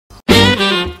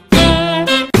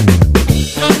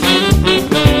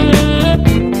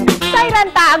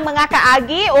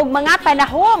paagi og mga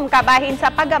panahom kabahin sa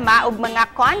paggama og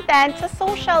mga content sa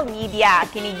social media.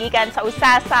 Kinigikan sa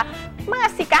usa sa mga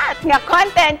sikat nga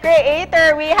content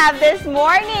creator we have this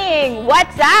morning.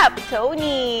 What's up,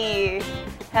 Tony?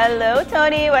 Hello,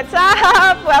 Tony. What's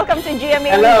up? Welcome to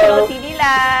GMA Regional TV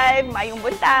Live. Mayong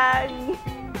buntag.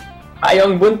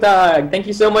 Mayong buntag. Thank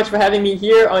you so much for having me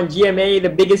here on GMA,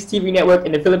 the biggest TV network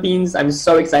in the Philippines. I'm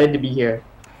so excited to be here.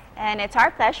 And it's our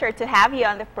pleasure to have you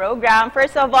on the program.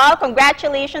 First of all,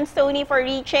 congratulations, Tony, for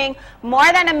reaching more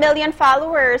than 1 million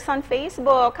followers on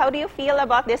Facebook. How do you feel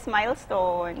about this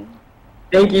milestone?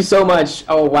 Thank you so much.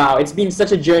 Oh, wow. It's been such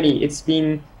a journey. It's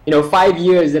been, 5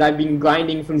 years that I've been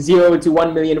grinding from 0 to 1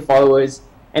 million followers.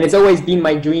 And it's always been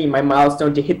my dream, my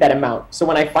milestone, to hit that amount. So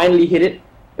when I finally hit it,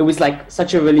 it was like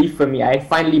such a relief for me. I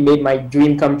finally made my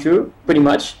dream come true, pretty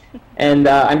much. And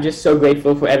I'm just so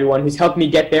grateful for everyone who's helped me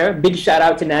get there. Big shout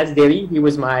out to Naz Daly. He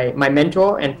was my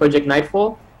mentor and Project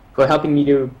Nightfall for helping me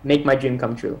to make my dream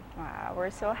come true. Wow, we're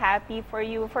so happy for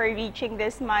you for reaching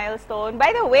this milestone.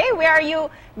 By the way, where are you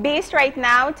based right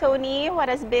now, Tony? What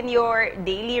has been your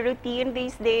daily routine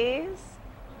these days?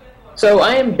 So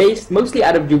I am based mostly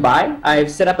out of Dubai. I've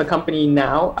set up a company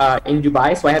now in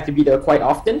Dubai, so I have to be there quite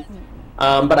often.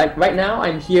 But right now,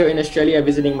 I'm here in Australia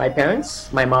visiting my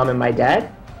parents, my mom and my dad.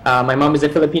 My mom is a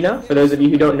Filipina, for those of you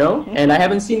who don't know, and I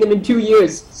haven't seen them in 2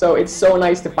 years, so it's so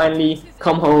nice to finally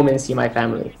come home and see my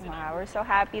family. Wow, we're so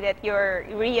happy that you're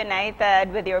reunited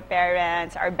with your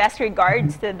parents. Our best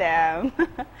regards to them.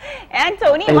 And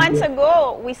Tony, months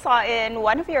ago, we saw in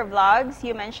one of your vlogs,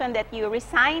 you mentioned that you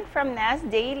resigned from Naz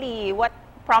Daily. What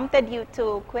prompted you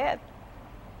to quit?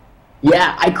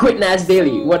 Yeah, I quit Naz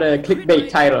Daily. What a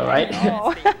clickbait title, right?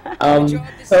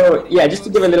 So yeah, just to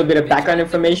give a little bit of background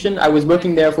information, I was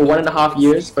working there for 1.5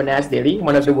 years for Naz Daily,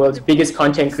 one of the world's biggest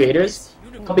content creators,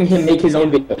 helping him make his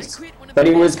own videos. But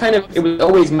it was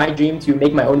always my dream to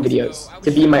make my own videos,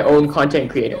 to be my own content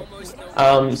creator.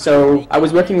 So I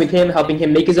was working with him, helping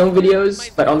him make his own videos,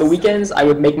 but on the weekends, I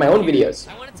would make my own videos.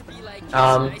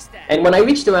 And when I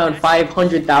reached around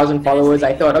 500,000 followers,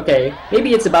 I thought, okay,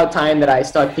 maybe it's about time that I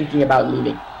start thinking about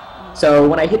leaving. So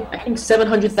when I hit, I think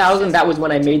 700,000, that was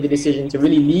when I made the decision to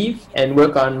really leave and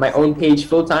work on my own page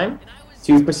full-time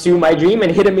to pursue my dream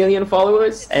and hit 1 million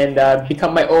followers and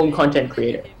become my own content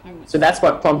creator. So that's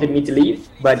what prompted me to leave.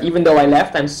 But even though I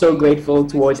left, I'm so grateful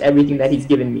towards everything that he's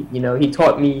given me. He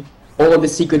taught me all the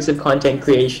secrets of content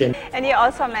creation. And you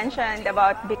also mentioned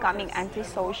about becoming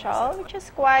antisocial, which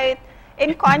is quite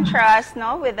in contrast,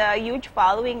 no, with the huge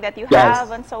following that you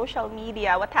have on social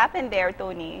media. What happened there,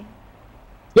 Tony?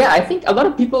 Yeah, I think a lot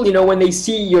of people, when they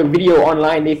see your video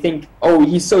online, they think, oh,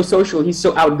 he's so social, he's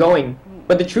so outgoing.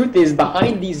 But the truth is,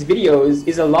 behind these videos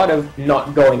is a lot of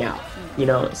not going out,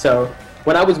 So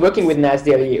when I was working with Naz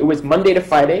Daily, it was Monday to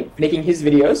Friday making his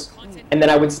videos, and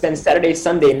then I would spend Saturday,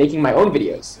 Sunday making my own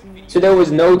videos. So there was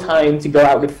no time to go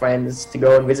out with friends, to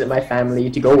go and visit my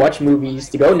family, to go watch movies,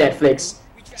 to go Netflix.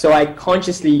 So I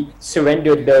consciously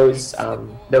surrendered those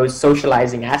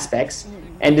socializing aspects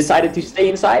and decided to stay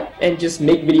inside and just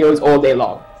make videos all day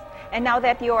long. And now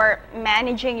that you're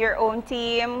managing your own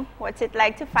team, what's it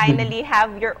like to finally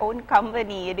have your own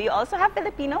company? Do you also have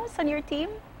Filipinos on your team?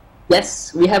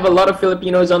 Yes, we have a lot of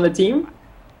Filipinos on the team.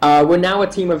 We're now a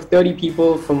team of 30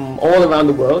 people from all around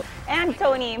the world. And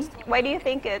Tony, why do you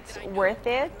think it's worth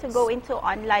it to go into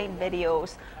online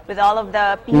videos with all of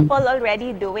the people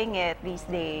already doing it these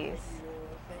days?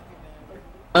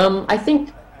 I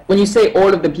think when you say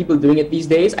all of the people doing it these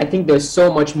days, I think there's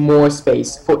so much more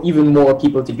space for even more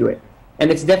people to do it.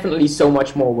 And it's definitely so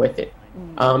much more worth it.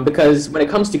 Because when it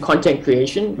comes to content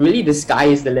creation, really the sky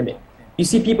is the limit. You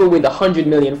see people with 100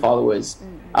 million followers,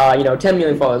 10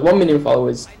 million followers, 1 million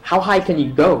followers. How high can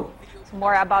you go? It's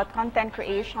more about content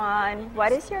creation.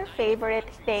 What is your favorite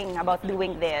thing about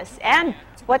doing this? And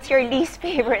what's your least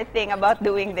favorite thing about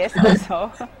doing this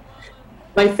also?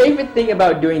 My favorite thing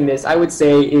about doing this, I would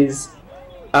say, is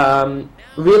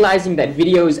realizing that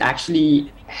videos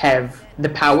actually have the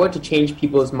power to change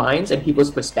people's minds and people's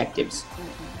perspectives.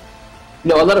 A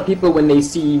lot of people, when they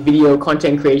see video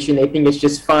content creation, they think it's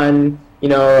just fun,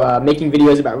 making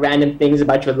videos about random things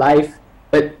about your life.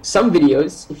 But some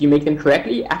videos, if you make them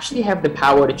correctly, actually have the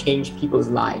power to change people's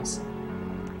lives.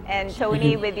 And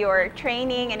Tony, with your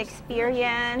training and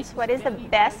experience, what is the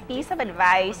best piece of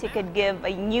advice you could give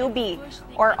a newbie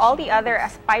or all the other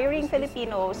aspiring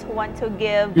Filipinos who want to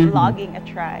give vlogging a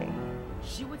try?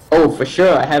 Oh, for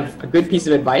sure. I have a good piece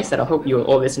of advice that I hope you'll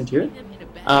all listen to.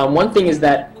 One thing is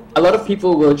that a lot of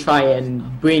people will try and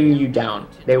bring you down.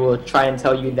 They will try and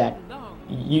tell you that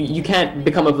you can't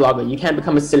become a vlogger, you can't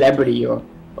become a celebrity, or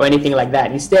or anything like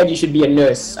that. Instead, you should be a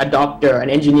nurse, a doctor, an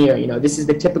engineer. You know, this is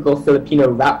the typical Filipino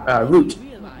route.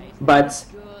 But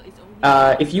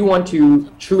if you want to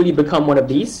truly become one of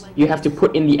these, you have to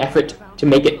put in the effort to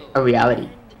make it a reality.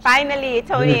 Finally,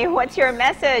 Tony, what's your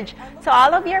message to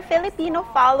all of your Filipino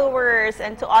followers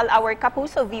and to all our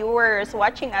Kapuso viewers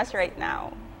watching us right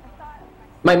now?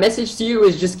 My message to you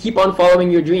is just keep on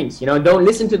following your dreams. You know, don't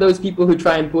listen to those people who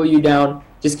try and pull you down.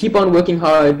 Just keep on working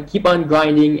hard, keep on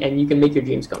grinding, and you can make your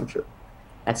dreams come true.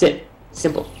 That's it.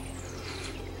 Simple.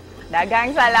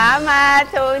 Dagang salamat,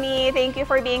 Tony. Thank you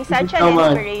for being such an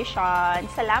inspiration.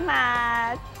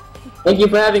 Salamat. Thank you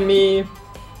for having me.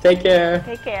 Take care.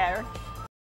 Take care.